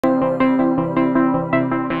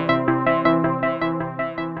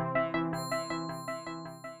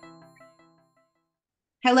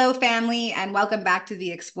Hello, family, and welcome back to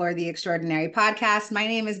the Explore the Extraordinary podcast. My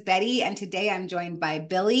name is Betty, and today I'm joined by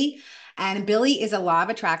Billy. And Billy is a law of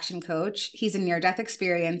attraction coach. He's a near-death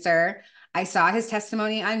experiencer. I saw his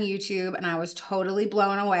testimony on YouTube and I was totally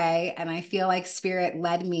blown away. And I feel like Spirit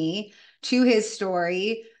led me to his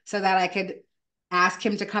story so that I could ask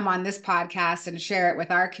him to come on this podcast and share it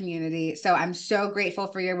with our community. So I'm so grateful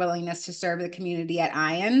for your willingness to serve the community at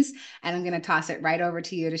IANDS. And I'm going to toss it right over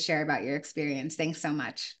to you to share about your experience. Thanks so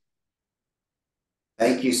much.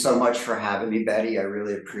 Thank you so much for having me, Betty. I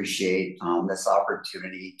really appreciate this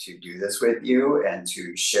opportunity to do this with you and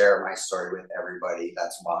to share my story with everybody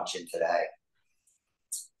that's watching today.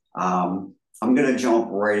 I'm going to jump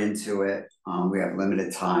right into it. We have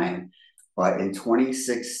limited time, but in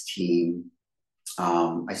 2016,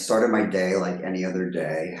 I started my day like any other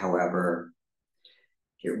day. However,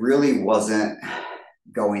 it really wasn't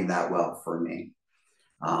going that well for me.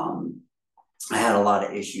 I had a lot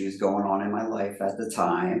of issues going on in my life at the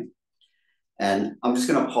time. And I'm just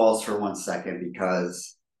going to pause for 1 second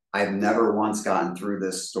because I've never once gotten through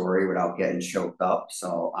this story without getting choked up.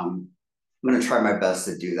 So I'm going to try my best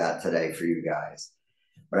to do that today for you guys.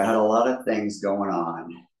 But I had a lot of things going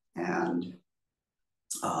on, and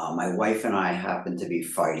my wife and I happened to be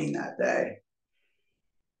fighting that day.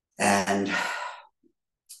 And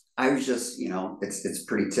I was just, it's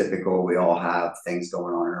pretty typical. We all have things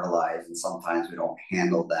going on in our lives, and sometimes we don't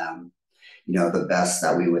handle them, the best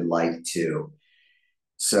that we would like to.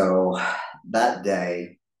 So that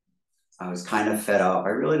day, I was kind of fed up. I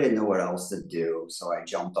really didn't know what else to do. So I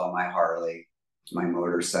jumped on my Harley, my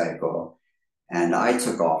motorcycle, and I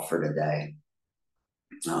took off for the day.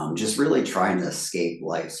 Just really trying to escape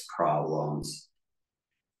life's problems.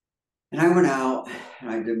 And I went out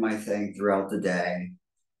and I did my thing throughout the day.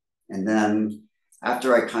 And then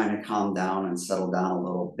after I kind of calmed down and settled down a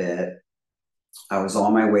little bit, I was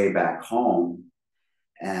on my way back home.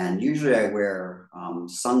 And usually I wear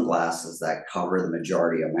sunglasses that cover the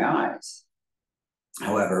majority of my eyes.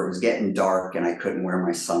 However, it was getting dark and I couldn't wear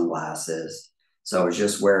my sunglasses. So I was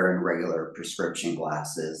just wearing regular prescription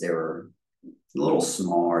glasses. They were a little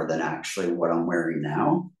smaller than actually what I'm wearing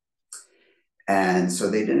now. And so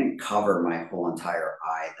they didn't cover my whole entire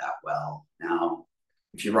eye that well. Now,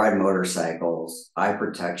 if you ride motorcycles, eye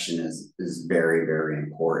protection is very, very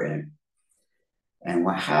important. And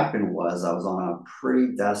what happened was I was on a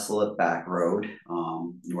pretty desolate back road,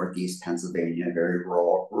 northeast Pennsylvania, a very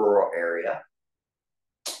rural area.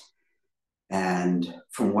 And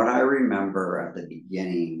from what I remember at the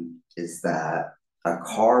beginning is that a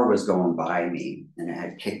car was going by me and it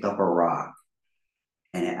had kicked up a rock.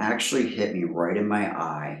 And it actually hit me right in my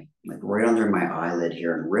eye, like right under my eyelid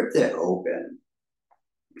here, and ripped it open.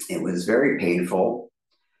 It was very painful.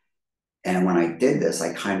 And when I did this,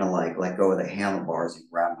 I kind of like let go of the handlebars and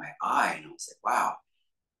grabbed my eye. And I was like, wow.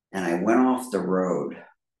 And I went off the road.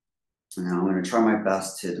 And I'm going to try my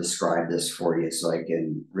best to describe this for you so I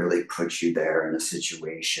can really put you there in a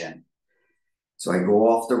situation. So I go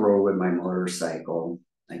off the road with my motorcycle.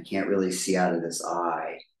 I can't really see out of this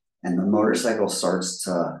eye. And the motorcycle starts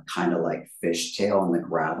to kind of like fishtail in the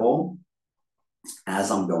gravel as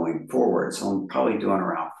I'm going forward. So I'm probably doing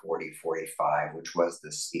around 40, 45, which was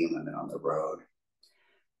the speed limit on the road.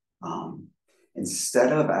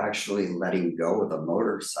 Instead of actually letting go of the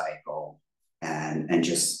motorcycle and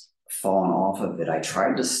just falling off of it, I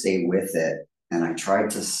tried to stay with it and I tried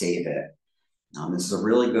to save it. This is a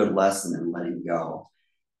really good lesson in letting go,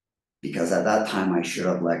 because at that time I should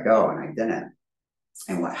have let go and I didn't.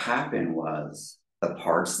 And what happened was the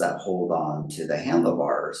parts that hold on to the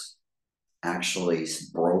handlebars actually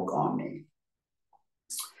broke on me.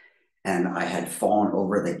 And I had fallen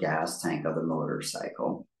over the gas tank of the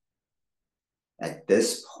motorcycle. At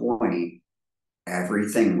this point,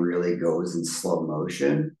 everything really goes in slow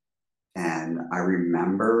motion. And I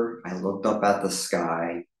remember I looked up at the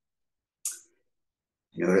sky,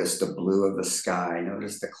 noticed the blue of the sky,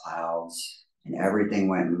 noticed the clouds, and everything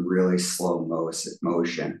went in really slow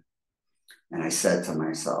motion. And I said to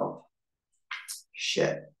myself,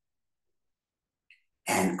 shit.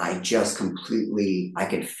 And I just completely, I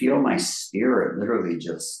could feel my spirit literally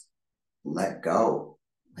just let go.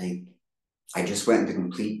 Like I just went into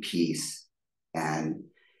complete peace and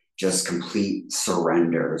just complete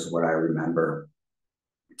surrender is what I remember.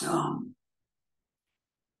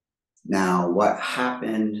 Now, what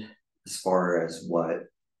happened as far as what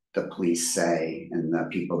the police say and the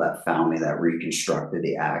people that found me that reconstructed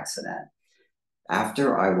the accident,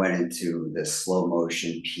 after I went into this slow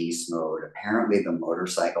motion peace mode, apparently the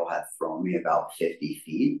motorcycle had thrown me about 50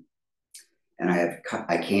 feet. And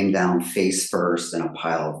I came down face first in a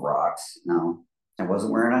pile of rocks. Now, I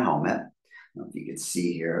wasn't wearing a helmet. I don't know if you could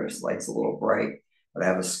see here, this light's a little bright, but I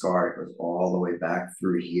have a scar. It goes all the way back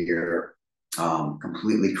through here,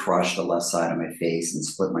 completely crushed the left side of my face and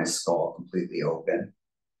split my skull completely open.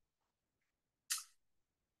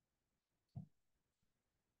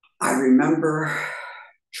 I remember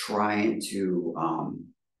trying to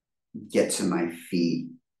get to my feet,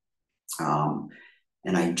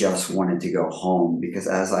 and I just wanted to go home because,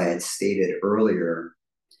 as I had stated earlier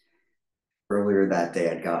that day,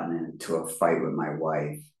 I'd gotten into a fight with my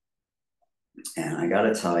wife. And I got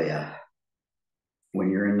to tell you,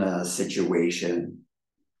 when you're in a situation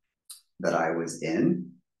that I was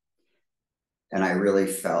in, and I really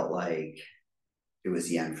felt like it was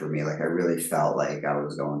the end for me, like I really felt like I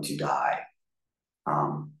was going to die.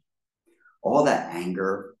 Um, all that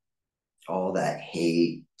anger, all that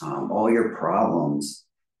hate, all your problems,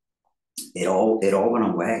 it all went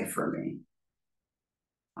away for me.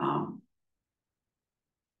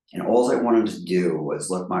 And all I wanted to do was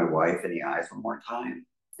look my wife in the eyes one more time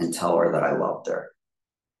and tell her that I loved her.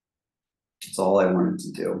 That's all I wanted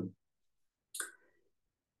to do.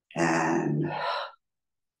 And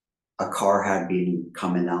a car had been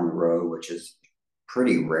coming down the road, which is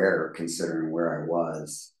pretty rare considering where I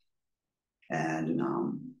was. And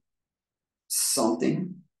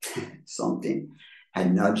something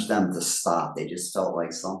had nudged them to stop. They just felt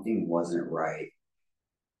like something wasn't right.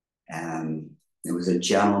 And it was a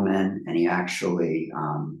gentleman, and he actually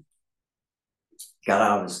got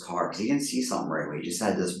out of his car because he didn't see something right away. He just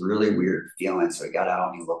had this really weird feeling. So he got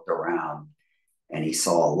out and he looked around, and he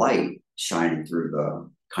saw a light shining through the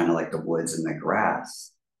kind of like the woods and the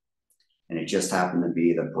grass. And it just happened to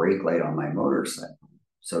be the brake light on my motorcycle.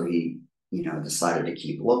 So he, decided to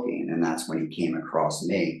keep looking. And that's when he came across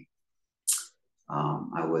me.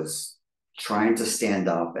 I was trying to stand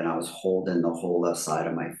up, and I was holding the whole left side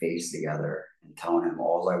of my face together and telling him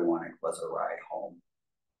all I wanted was a ride home.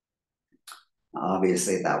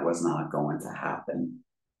 Obviously, that was not going to happen.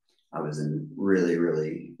 I was in really,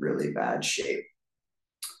 really, really bad shape.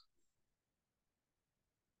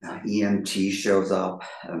 EMT shows up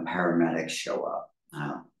and paramedics show up.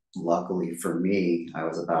 Luckily for me, I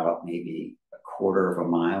was about maybe a quarter of a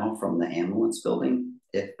mile from the ambulance building,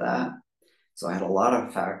 if that. So I had a lot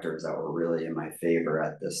of factors that were really in my favor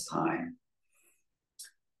at this time.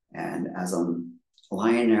 And as I'm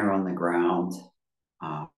lying there on the ground,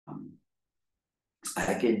 I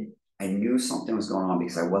knew something was going on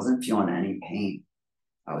because I wasn't feeling any pain.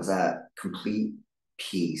 I was at complete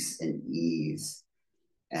peace and ease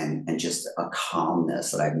and just a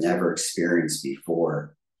calmness that I've never experienced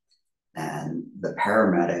before. And the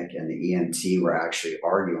paramedic and the EMT were actually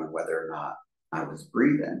arguing whether or not I was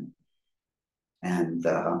breathing. And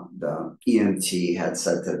the EMT had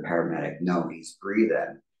said to the paramedic, no, he's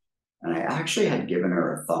breathing. And I actually had given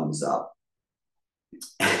her a thumbs up.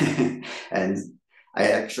 And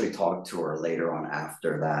I actually talked to her later on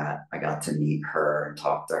after that. I got to meet her and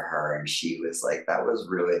talk to her. And she was like, that was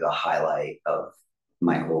really the highlight of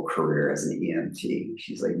my whole career as an EMT.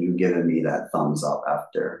 She's like, you've given me that thumbs up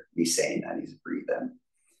after me saying that he's breathing.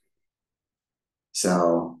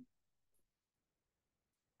 So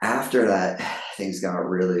after that, things got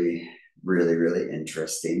really, really, really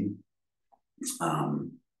interesting.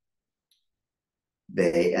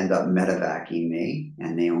 They end up medevacing me,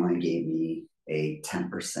 and they only gave me a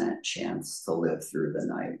 10% chance to live through the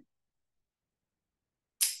night.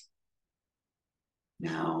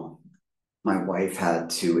 Now, my wife had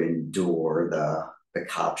to endure the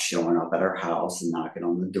cops showing up at her house and knocking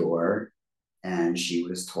on the door. And she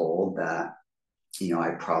was told that,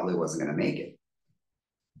 I probably wasn't going to make it.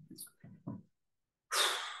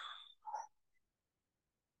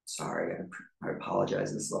 Sorry, I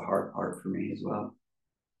apologize. This is the hard part for me as well.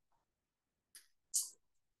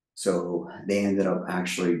 So they ended up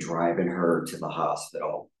actually driving her to the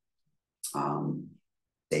hospital.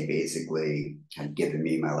 They basically had given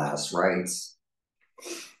me my last rites.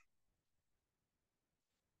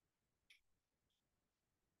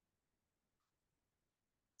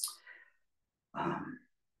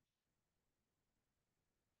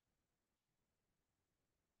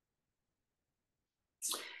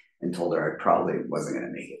 And told her I probably wasn't going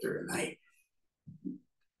to make it through the night.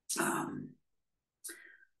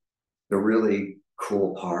 The really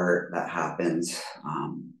cool part that happens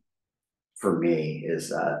for me is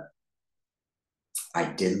that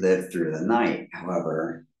I did live through the night.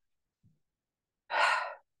 However,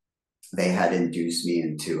 they had induced me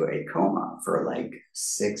into a coma for like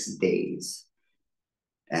 6 days.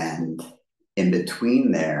 And in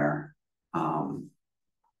between there,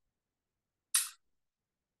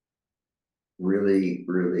 really,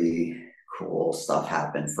 really cool stuff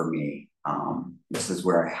happened for me. This is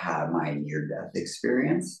where I had my near-death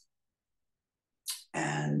experience.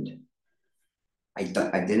 And I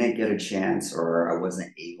didn't get a chance, or I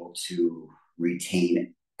wasn't able to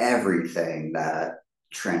retain everything that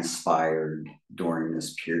transpired during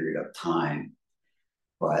this period of time.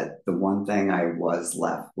 But the one thing I was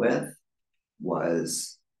left with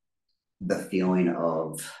was the feeling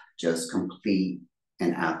of just complete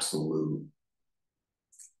and absolute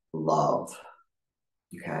love.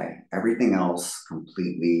 Okay. Everything else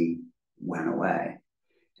completely went away.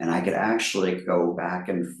 And I could actually go back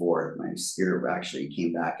and forth. My spirit actually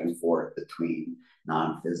came back and forth between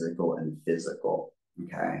non-physical and physical.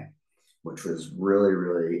 Okay. Which was really,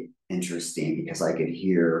 really interesting because I could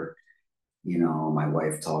hear, you know, my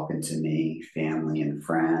wife talking to me, family and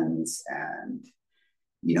friends, and,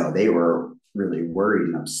 you know, they were really worried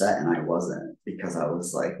and upset, and I wasn't, because I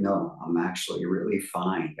was like, no, I'm actually really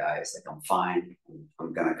fine, guys. Like, I'm fine.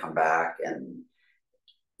 I'm going to come back, and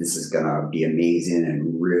this is going to be amazing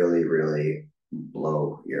and really, really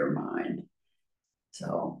blow your mind.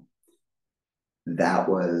 So that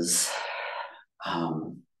was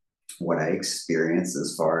what I experienced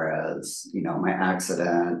as far as, you know, my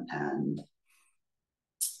accident and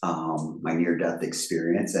my near-death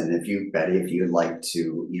experience. And if you, Betty, if you'd like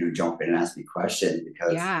to, you know, jump in and ask me questions,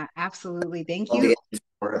 because Yeah, absolutely. Thank I'll you. get into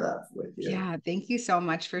more of that with you. Yeah, thank you so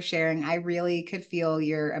much for sharing. I really could feel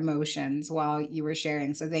your emotions while you were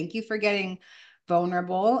sharing. So thank you for getting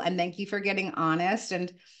vulnerable, and thank you for getting honest.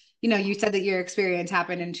 And, you know, you said that your experience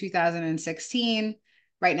happened in 2016.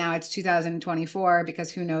 Right now it's 2024,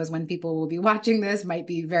 because who knows when people will be watching this, might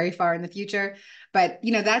be very far in the future. But,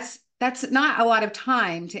 you know, that's not a lot of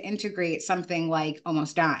time to integrate something like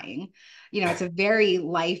almost dying. You know, it's a very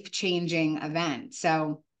life-changing event.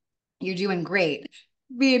 So you're doing great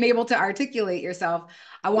being able to articulate yourself.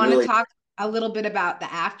 I want to Really, talk a little bit about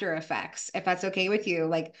the after effects, if that's okay with you.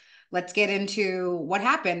 Like, let's get into what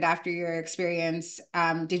happened after your experience.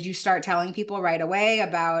 Did you start telling people right away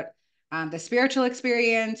about the spiritual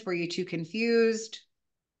experience? Were you too confused?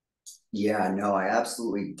 yeah, no, I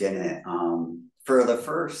absolutely didn't. For the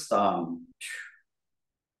first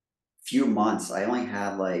few months, I only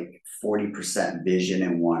had like 40% vision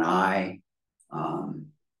in one eye. Um,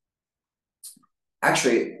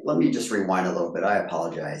 Actually, let me just rewind a little bit. I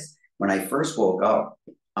apologize. When I first woke up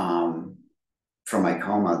from my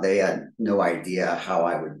coma, they had no idea how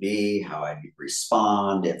I would be, how I'd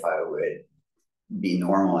respond, if I would be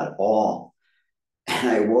normal at all. And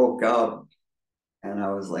I woke up and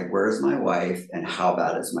I was like, where's my wife? And how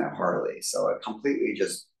bad is my Harley? So it completely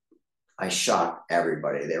just, I shocked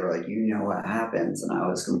everybody. They were like, you know what happens? And I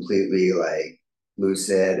was completely like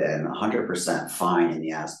lucid and 100% fine in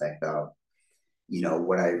the aspect of, you know,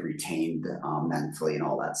 what I retained mentally and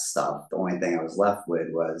all that stuff. The only thing I was left with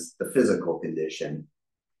was the physical condition.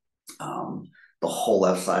 Um, the whole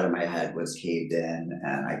left side of my head was caved in,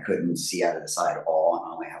 and I couldn't see out of the side at all.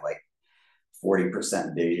 And I only had like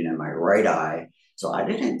 40% vision in my right eye. So I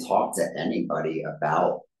didn't talk to anybody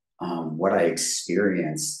about what I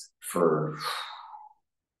experienced for,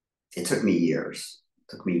 it took me years.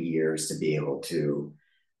 It took me years to be able to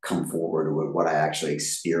come forward with what I actually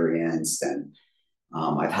experienced. And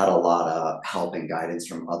I've had a lot of help and guidance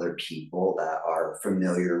from other people that are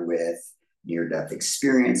familiar with near-death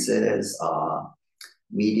experiences,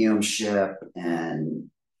 mediumship, and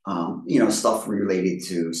you know, stuff related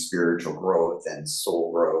to spiritual growth and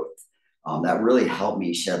soul growth. That really helped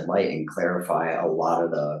me shed light and clarify a lot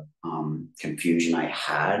of the confusion I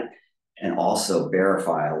had, and also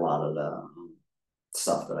verify a lot of the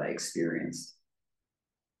stuff that I experienced.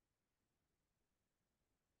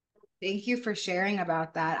 Thank you for sharing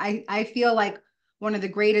about that. I feel like one of the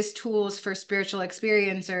greatest tools for spiritual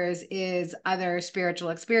experiencers is other spiritual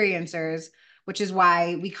experiencers, which is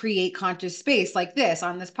why we create conscious space like this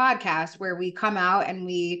on this podcast, where we come out and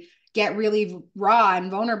we get really raw and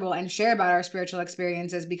vulnerable and share about our spiritual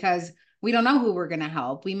experiences, because we don't know who we're going to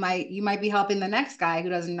help. You might be helping the next guy who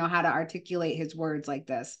doesn't know how to articulate his words like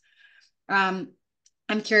this. Um,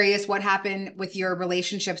 I'm curious what happened with your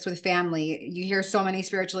relationships with family. You hear so many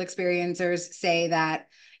spiritual experiencers say that,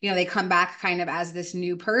 you know, they come back kind of as this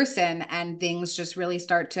new person and things just really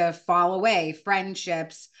start to fall away.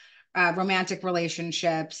 Friendships, romantic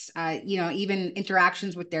relationships, you know, even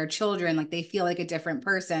interactions with their children, like they feel like a different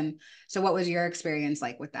person. So what was your experience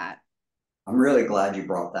like with that? I'm really glad you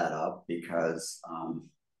brought that up, because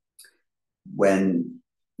when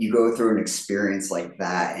you go through an experience like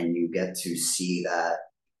that and you get to see that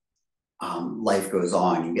life goes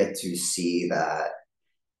on, you get to see that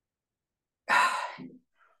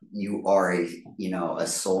you are a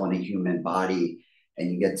soul in a human body,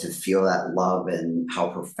 and you get to feel that love and how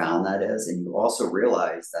profound that is. And you also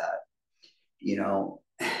realize that,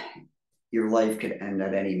 your life could end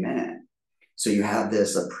at any minute. So you have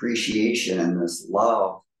this appreciation and this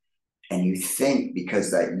love, and you think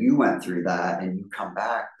because that you went through that and you come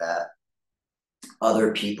back that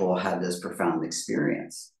other people had this profound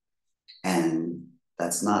experience. And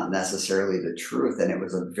that's not necessarily the truth. And it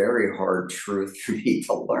was a very hard truth for me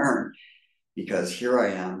to learn, because here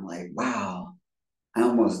I am like, wow, I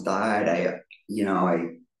almost died. I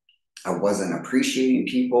wasn't appreciating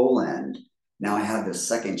people. And now I have this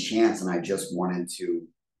second chance, and I just wanted to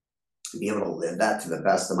be able to live that to the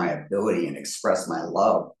best of my ability and express my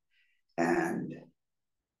love. And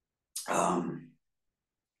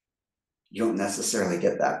you don't necessarily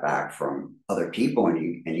get that back from other people, and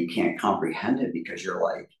you can't comprehend it, because you're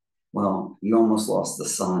like, well, you almost lost the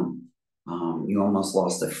son, you almost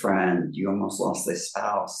lost a friend, you almost lost a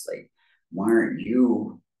spouse. Like, why aren't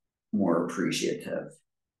you more appreciative?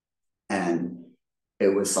 And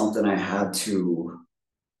it was something I had to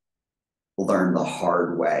learn the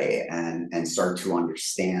hard way, and start to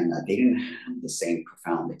understand that they didn't have the same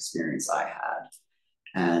profound experience I had.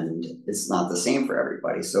 And it's not the same for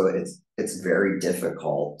everybody. So it's very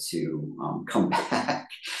difficult to come back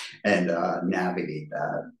and navigate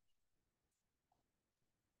that.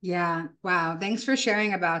 Yeah. Wow. Thanks for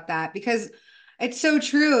sharing about that, because it's so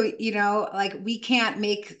true. Like, we can't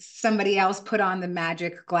make somebody else put on the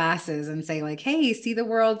magic glasses and say like, hey, see the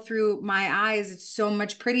world through my eyes. It's so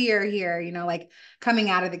much prettier here. Like coming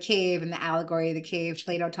out of the cave and the allegory of the cave,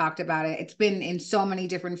 Plato talked about it. It's been in so many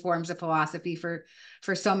different forms of philosophy for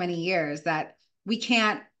so many years that we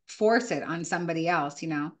can't force it on somebody else.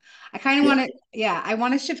 I kind of Yeah. want to, yeah, I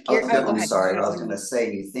want to shift gear. Oh, go I'm ahead. sorry. I was going to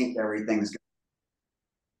say, you think everything's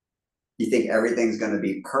going to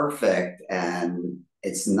be perfect, and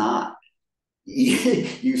it's not.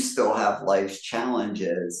 You still have life's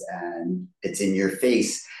challenges, and it's in your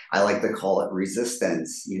face. I like to call it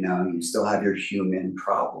resistance. You still have your human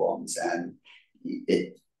problems, and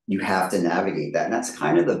you have to navigate that. And that's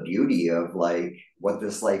kind of the beauty of like what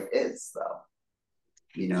this life is, though.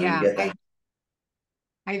 You Yeah, get that.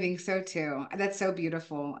 I think so too. That's so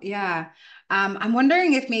beautiful. Yeah. I'm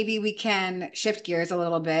wondering if maybe we can shift gears a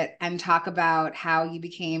little bit and talk about how you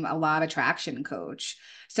became a law of attraction coach.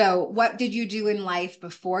 So, what did you do in life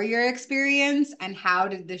before your experience, and how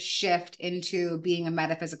did the shift into being a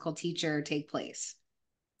metaphysical teacher take place?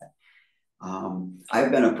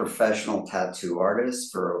 I've been a professional tattoo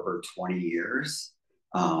artist for over 20 years.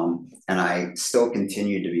 And I still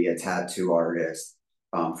continue to be a tattoo artist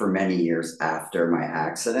for many years after my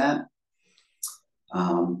accident.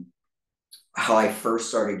 Um, how I first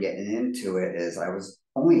started getting into it is I was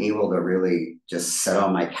only able to really just sit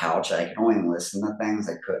on my couch. I could only listen to things.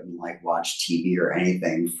 I couldn't like watch TV or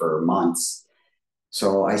anything for months.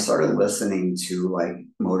 So I started listening to like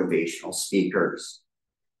motivational speakers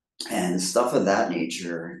and stuff of that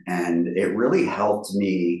nature. And it really helped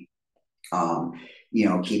me, um,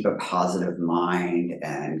 keep a positive mind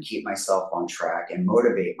and keep myself on track and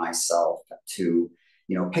motivate myself to,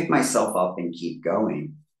 pick myself up and keep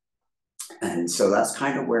going. And so that's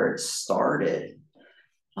kind of where it started.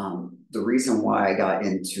 The reason why I got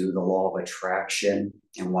into the law of attraction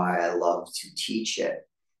and why I love to teach it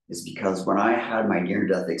is because when I had my near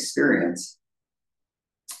death experience,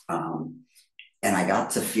 um, and I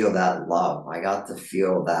got to feel that love. I got to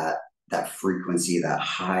feel that frequency, that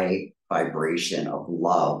high vibration of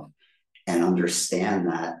love, and understand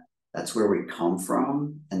that that's where we come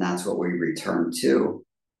from and that's what we return to.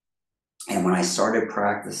 And when I started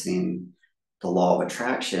practicing the law of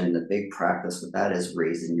attraction, the big practice with that is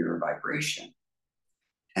raising your vibration.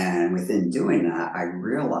 And within doing that, I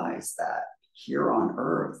realized that here on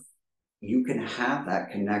earth, you can have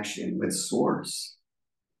that connection with source.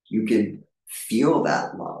 You can feel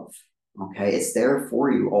that love. Okay. It's there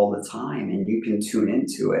for you all the time, and you can tune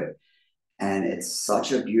into it. And it's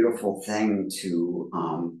such a beautiful thing to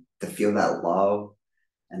feel that love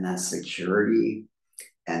and that security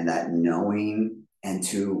and that knowing. And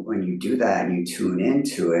when you do that and you tune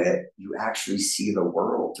into it, you actually see the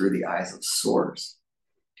world through the eyes of source.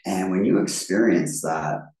 And when you experience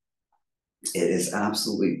that, it is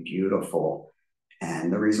absolutely beautiful.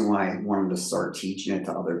 And the reason why I wanted to start teaching it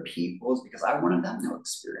to other people is because I wanted them to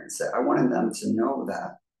experience it. I wanted them to know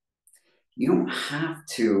that you don't have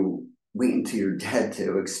to wait until you're dead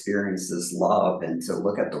to experience this love and to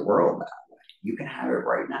look at the world that way. You can have it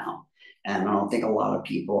right now. And I don't think a lot of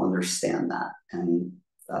people understand that. And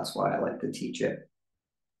that's why I like to teach it.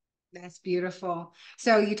 That's beautiful.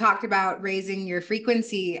 So you talked about raising your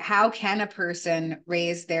frequency. How can a person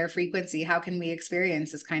raise their frequency? How can we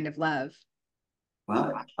experience this kind of love?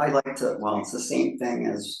 Well, I like to, well, it's the same thing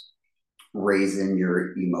as raising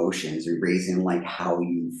your emotions or raising like how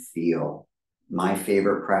you feel. My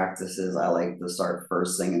favorite practices, I like to start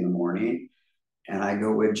first thing in the morning and I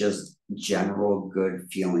go with just general good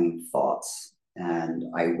feeling thoughts and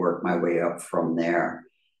I work my way up from there.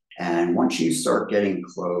 And once you start getting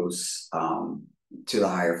close to the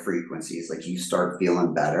higher frequencies, like you start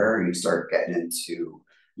feeling better and you start getting into,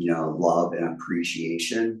 love and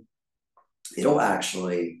appreciation, it'll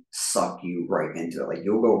actually suck you right into it. Like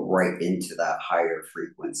you'll go right into that higher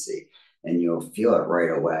frequency and you'll feel it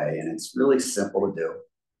right away. And it's really simple to do.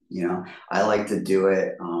 I like to do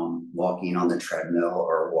it walking on the treadmill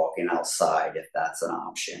or walking outside if that's an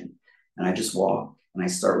option. And I just walk and I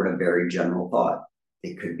start with a very general thought.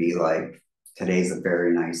 It could be like, today's a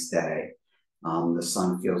very nice day. The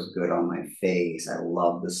sun feels good on my face. I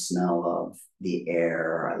love the smell of the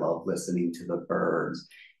air. I love listening to the birds.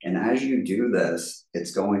 And as you do this,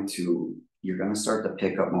 you're going to start to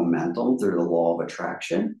pick up momentum through the law of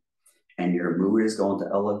attraction, and your mood is going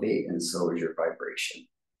to elevate, and so is your vibration.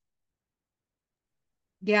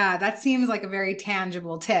 Yeah, that seems like a very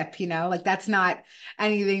tangible tip, like that's not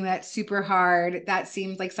anything that's super hard. That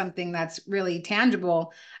seems like something that's really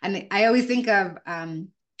tangible. And I always think of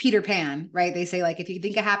Peter Pan, right? They say like, if you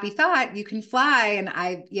think a happy thought, you can fly. And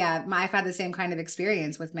I've had the same kind of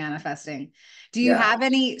experience with manifesting. Do you Yeah. have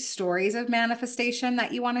any stories of manifestation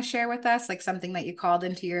that you want to share with us? Like something that you called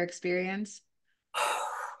into your experience?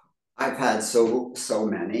 I've had so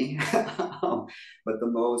many, but the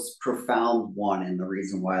most profound one, and the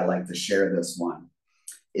reason why I like to share this one,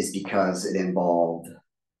 is because it involved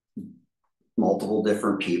multiple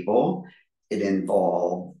different people. It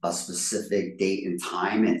involved a specific date and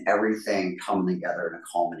time, and everything come together in a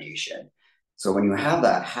culmination. So when you have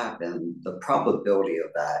that happen, the probability of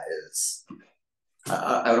that is,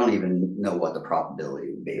 I don't even know what the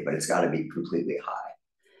probability would be, but it's got to be completely high.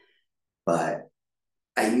 But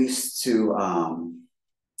I used to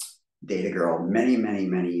date a girl many, many,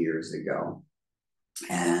 many years ago.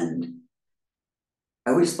 And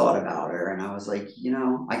I always thought about her and I was like,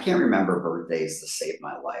 I can't remember birthdays to save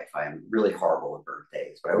my life. I'm really horrible with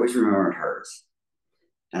birthdays, but I always remembered hers.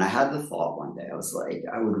 And I had the thought one day, I was like,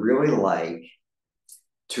 I would really like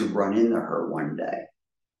to run into her one day.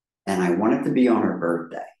 And I want it to be on her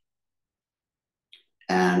birthday.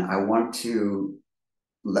 And I want to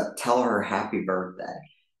tell her happy birthday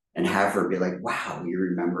and have her be like, wow, you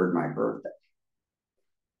remembered my birthday.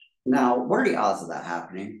 Now, what are the odds of that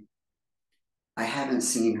happening? I haven't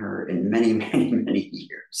seen her in many, many, many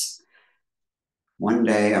years. One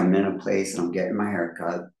day I'm in a place and I'm getting my hair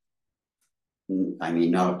cut. I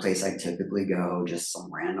mean, not a place I typically go, just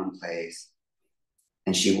some random place.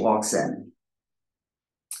 And she walks in,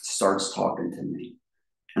 starts talking to me.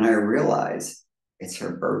 And I realize it's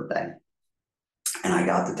her birthday. And I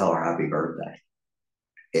got to tell her happy birthday.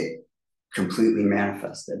 It completely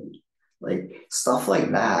manifested. Like stuff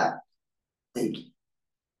like that. Like,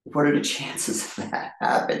 what are the chances of that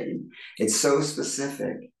happening? It's so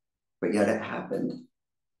specific, but yet it happened.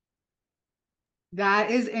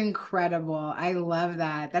 That is incredible. I love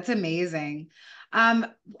that. That's amazing. Um,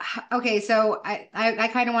 okay, so I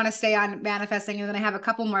kind of want to stay on manifesting, and then I have a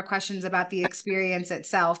couple more questions about the experience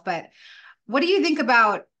itself. But what do you think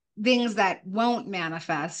about things that won't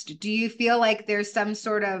manifest? Do you feel like there's some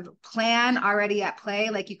sort of plan already at play,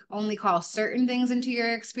 like you only call certain things into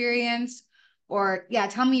your experience? Or yeah,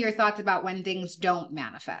 tell me your thoughts about when things don't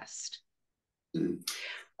manifest.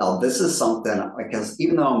 Now, this is something because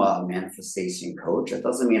even though I'm a manifestation coach, it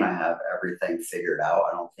doesn't mean I have everything figured out.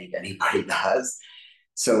 I don't think anybody does.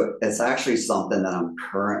 So it's actually something that I'm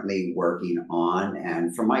currently working on.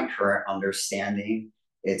 And from my current understanding,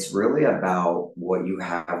 it's really about what you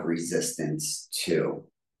have resistance to.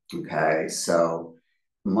 Okay. So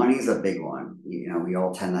money is a big one. We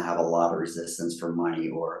all tend to have a lot of resistance for money,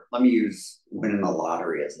 or let me use winning the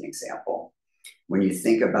lottery as an example. When you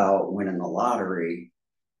think about winning the lottery,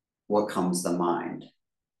 what comes to mind?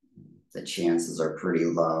 The chances are pretty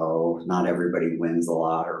low. Not everybody wins the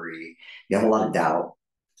lottery. You have a lot of doubt.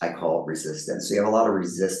 I call it resistance. So you have a lot of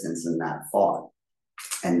resistance in that thought.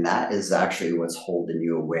 And that is actually what's holding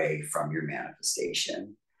you away from your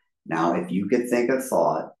manifestation. Now, if you could think a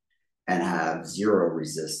thought and have zero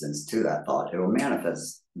resistance to that thought, it will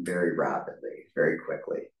manifest very rapidly, very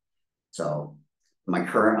quickly. So my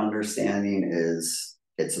current understanding is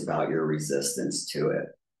it's about your resistance to it.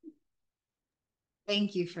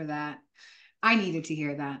 Thank you for that. I needed to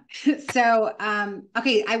hear that. So,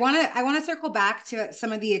 okay, I want to circle back to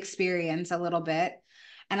some of the experience a little bit.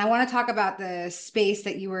 And I want to talk about the space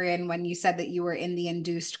that you were in when you said that you were in the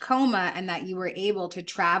induced coma and that you were able to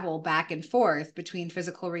travel back and forth between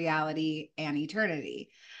physical reality and eternity.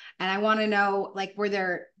 And I want to know, like,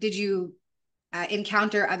 did you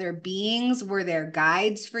encounter other beings? Were there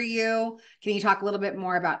guides for you? Can you talk a little bit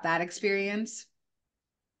more about that experience?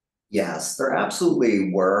 Yes, there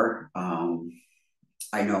absolutely were.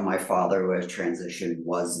 I know my father, who has transitioned,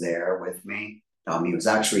 was there with me. He was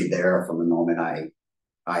actually there from the moment I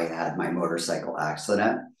had my motorcycle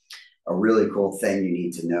accident. A really cool thing you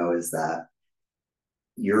need to know is that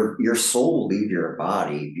your soul will leave your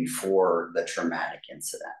body before the traumatic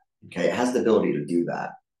incident. Okay, it has the ability to do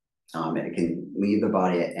that. It can leave the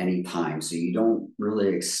body at any time, so you don't really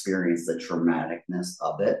experience the traumaticness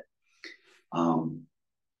of it. Um,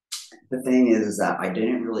 the thing is that I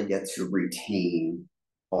didn't really get to retain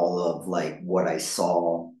all of like what I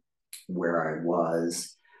saw, where I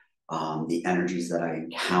was, the energies that I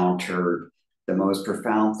encountered. The most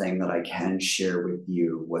profound thing that I can share with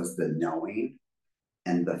you was the knowing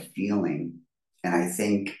and the feeling. And I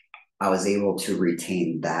think I was able to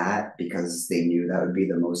retain that because they knew that would be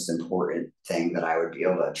the most important thing that I would be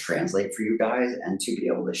able to translate for you guys and to be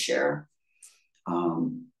able to share.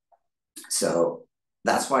 Um, so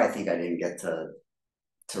that's why I think I didn't get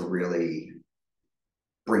to really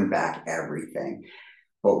bring back everything.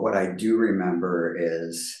 But what I do remember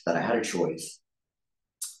is that I had a choice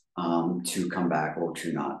to come back or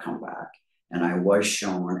to not come back. And I was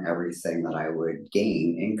shown everything that I would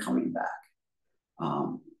gain in coming back.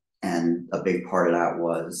 And a big part of that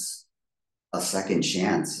was a second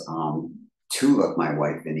chance to look my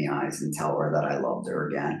wife in the eyes and tell her that I loved her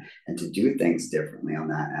again and to do things differently on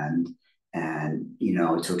that end. And, you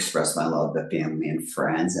know, to express my love to family and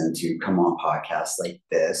friends and to come on podcasts like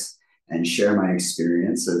this and share my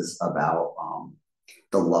experiences about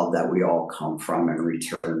the love that we all come from and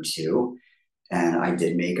return to. And I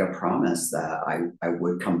did make a promise that I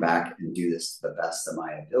would come back and do this to the best of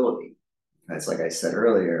my ability. It's like I said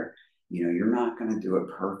earlier, you know, you're not going to do it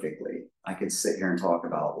perfectly. I could sit here and talk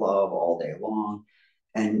about love all day long,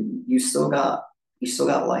 and you still got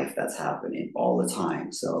life that's happening all the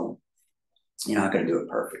time. So you're not going to do it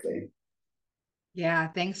perfectly. Yeah,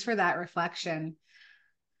 thanks for that reflection.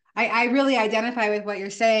 I really identify with what you're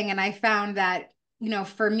saying. And I found that,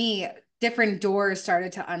 for me, different doors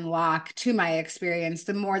started to unlock to my experience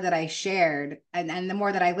the more that I shared and the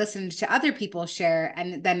more that I listened to other people share.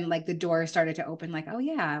 And then like the door started to open, like, oh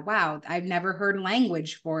yeah, wow, I've never heard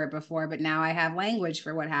language for it before, but now I have language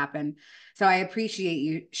for what happened. So I appreciate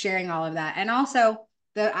you sharing all of that. And also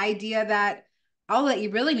the idea that all that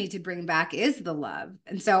you really need to bring back is the love.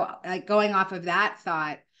 And so like going off of that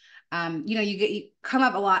thought, you come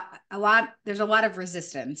up there's a lot of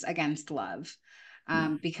resistance against love,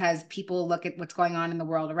 because people look at what's going on in the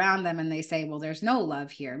world around them and they say, well, there's no love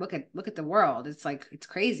here. Look at the world. It's like, it's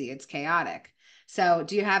crazy. It's chaotic. So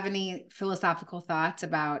do you have any philosophical thoughts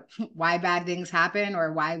about why bad things happen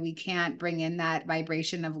or why we can't bring in that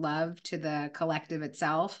vibration of love to the collective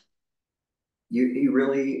itself? You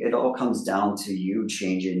really, it all comes down to you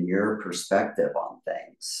changing your perspective on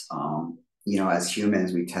things. You know, as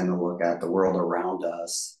humans, we tend to look at the world around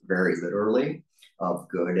us very literally, of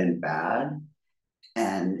good and bad,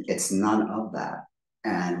 and it's none of that.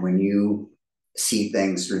 And when you see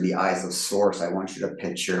things through the eyes of source, I want you to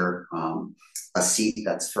picture a seat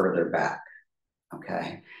that's further back.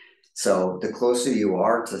 Okay. So the closer you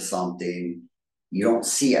are to something, you don't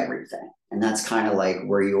see everything. And that's kind of like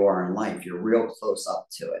where you are in life. You're real close up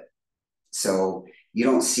to it. So you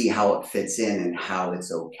don't see how it fits in and how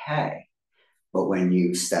it's okay. But when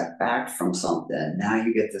you step back from something, now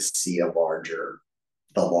you get to see the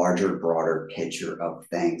larger, broader picture of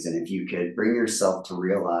things. And if you could bring yourself to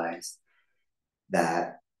realize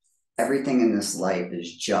that everything in this life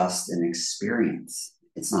is just an experience.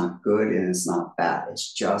 It's not good and it's not bad.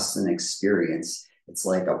 It's just an experience. It's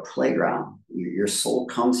like a playground. Your soul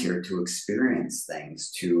comes here to experience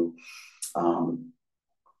things, to um,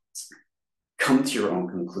 come to your own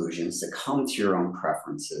conclusions, to come to your own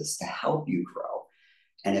preferences, to help you grow.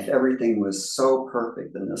 And if everything was so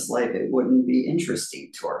perfect in this life, it wouldn't be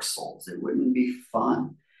interesting to our souls. It wouldn't be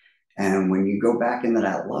fun. And when you go back into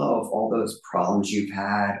that love, all those problems you've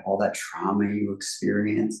had, all that trauma you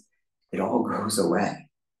experienced, it all goes away.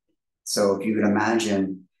 So if you can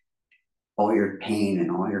imagine all your pain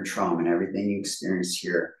and all your trauma and everything you experienced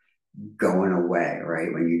here going away,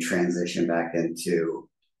 right? When you transition back into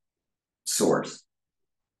source,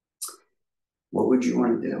 what would you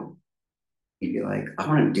want to do? You'd be like, I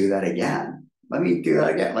want to do that again. let me do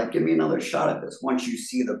that again. Like, give me another shot at this. Once you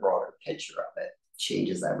see the broader picture of it,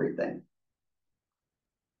 changes everything.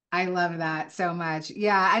 I love that so much.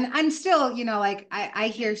 Yeah. And I'm still, like I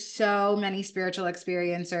hear so many spiritual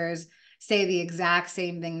experiencers say the exact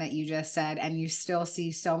same thing that you just said. And you still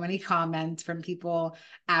see so many comments from people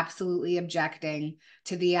absolutely objecting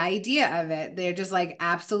to the idea of it. They're just like,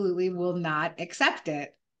 absolutely will not accept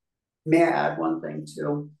it. May I add one thing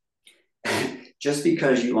too? Just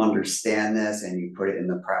because you understand this and you put it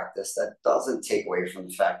into practice, that doesn't take away from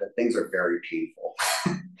the fact that things are very painful,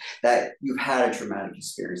 that you've had a traumatic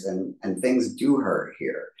experience and things do hurt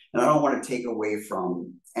here. And I don't want to take away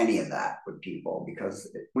from any of that with people, because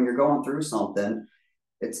when you're going through something,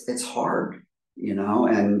 it's hard,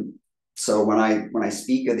 and so when I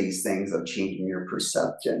speak of these things of changing your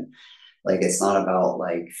perception, like, it's not about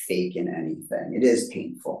like faking anything. It is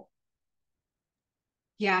painful.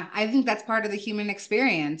 Yeah, I think that's part of the human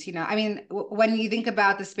experience. I mean, when you think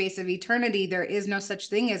about the space of eternity, there is no such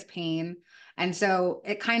thing as pain. And so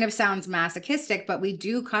it kind of sounds masochistic, but we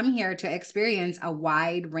do come here to experience a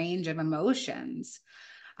wide range of emotions.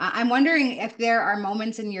 I'm wondering if there are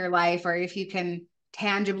moments in your life, or if you can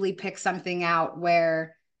tangibly pick something out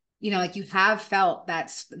where, like you have felt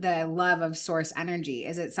that's the love of source energy.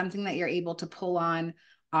 Is it something that you're able to pull on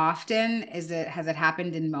often? Has it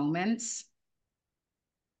happened in moments?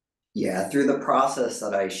 Yeah, through the process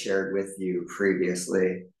that I shared with you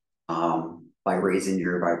previously, by raising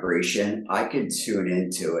your vibration, I could tune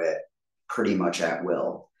into it pretty much at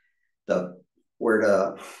will. The where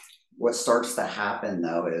the What starts to happen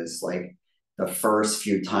though is like the first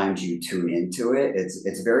few times you tune into it,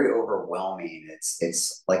 it's very overwhelming.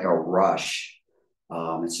 It's like a rush.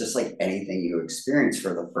 It's just like anything you experience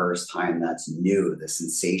for the first time that's new. The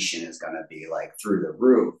sensation is going to be like through the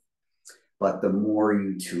roof. But the more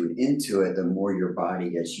you tune into it, the more your body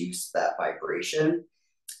gets used to that vibration.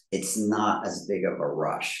 It's not as big of a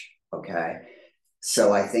rush. Okay.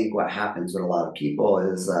 So I think what happens with a lot of people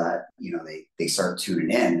is that, they start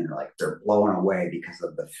tuning in and they're blown away because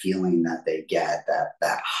of the feeling that they get,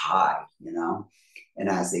 that high, and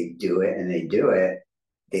as they do it and they do it,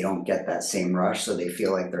 they don't get that same rush. So they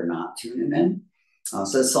feel like they're not tuning in.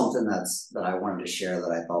 So it's something that I wanted to share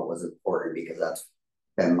that I thought was important, because that's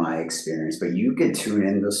been my experience. But you can tune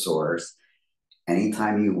in the source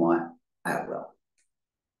anytime you want at will.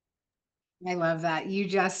 I love that. You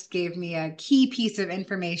just gave me a key piece of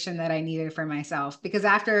information that I needed for myself, because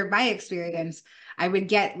after my experience, I would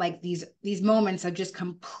get like these moments of just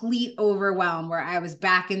complete overwhelm where I was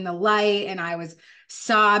back in the light and I was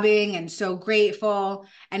sobbing and so grateful,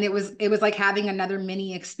 and it was like having another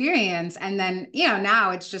mini experience. And then, now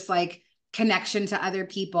it's just like connection to other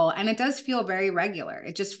people, and it does feel very regular.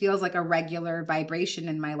 It just feels like a regular vibration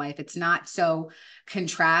in my life. It's not so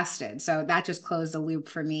contrasted. So that just closed the loop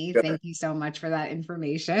for me. Good. Thank you so much for that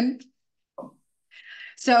information.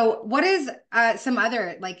 So what is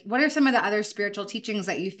what are some of the other spiritual teachings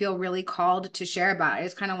that you feel really called to share about? I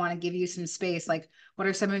just kind of want to give you some space. Like, what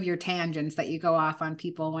are some of your tangents that you go off on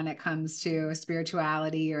people when it comes to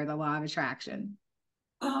spirituality or the law of attraction?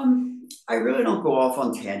 I really don't go off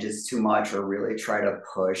on tangents too much or really try to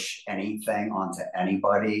push anything onto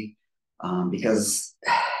anybody, because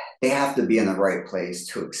they have to be in the right place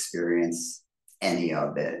to experience any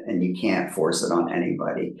of it, and you can't force it on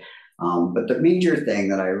anybody. But the major thing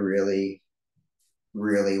that I really,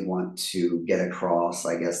 really want to get across,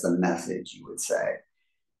 I guess the message you would say,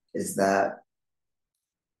 is that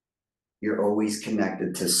you're always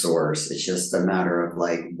connected to source. It's just a matter of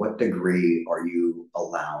like, what degree are you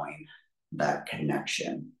allowing that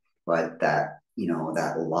connection? But that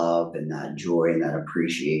love and that joy and that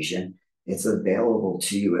appreciation, it's available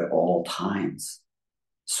to you at all times.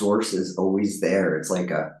 Source is always there. It's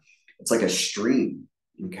like a stream.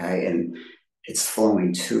 Okay. And it's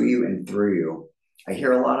flowing to you and through you. I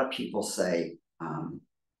hear a lot of people say, and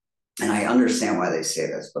I understand why they say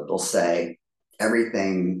this, but they'll say,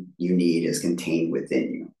 everything you need is contained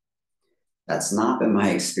within you. That's not been my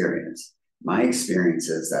experience. My experience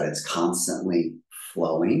is that it's constantly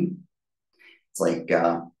flowing. It's like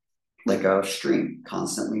a stream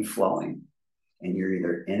constantly flowing, and you're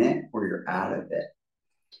either in it or you're out of it.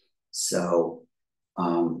 So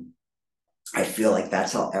I feel like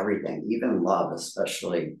that's how everything, even love,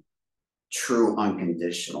 especially true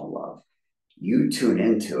unconditional love, you tune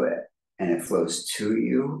into it and it flows to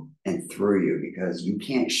you and through you, because you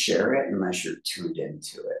can't share it unless you're tuned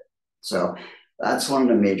into it. So that's one of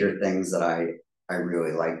the major things that I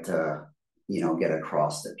really like to, get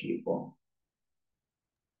across to people.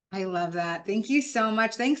 I love that. Thank you so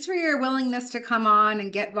much. Thanks for your willingness to come on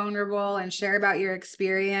and get vulnerable and share about your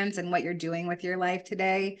experience and what you're doing with your life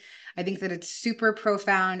today. I think that it's super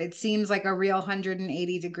profound. It seems like a real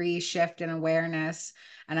 180-degree shift in awareness.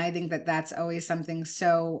 And I think that that's always something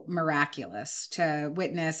so miraculous to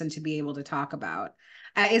witness and to be able to talk about.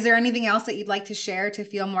 Is there anything else that you'd like to share to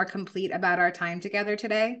feel more complete about our time together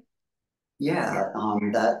today? Yeah,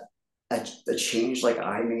 that a change like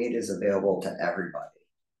I made is available to everybody.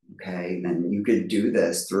 Okay, and you could do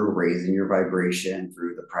this through raising your vibration,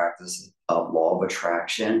 through the practice of law of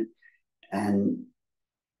attraction, and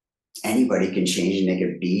anybody can change and they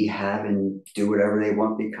can be, have, and do whatever they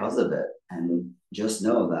want because of it. And just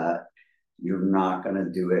know that you're not going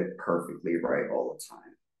to do it perfectly right all the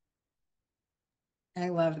time. I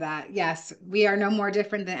love that. Yes, we are no more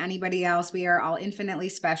different than anybody else. We are all infinitely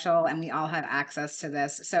special and we all have access to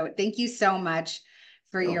this. So thank you so much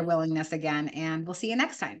for your So, willingness again, and we'll see you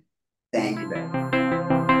next time. thank you, Ben.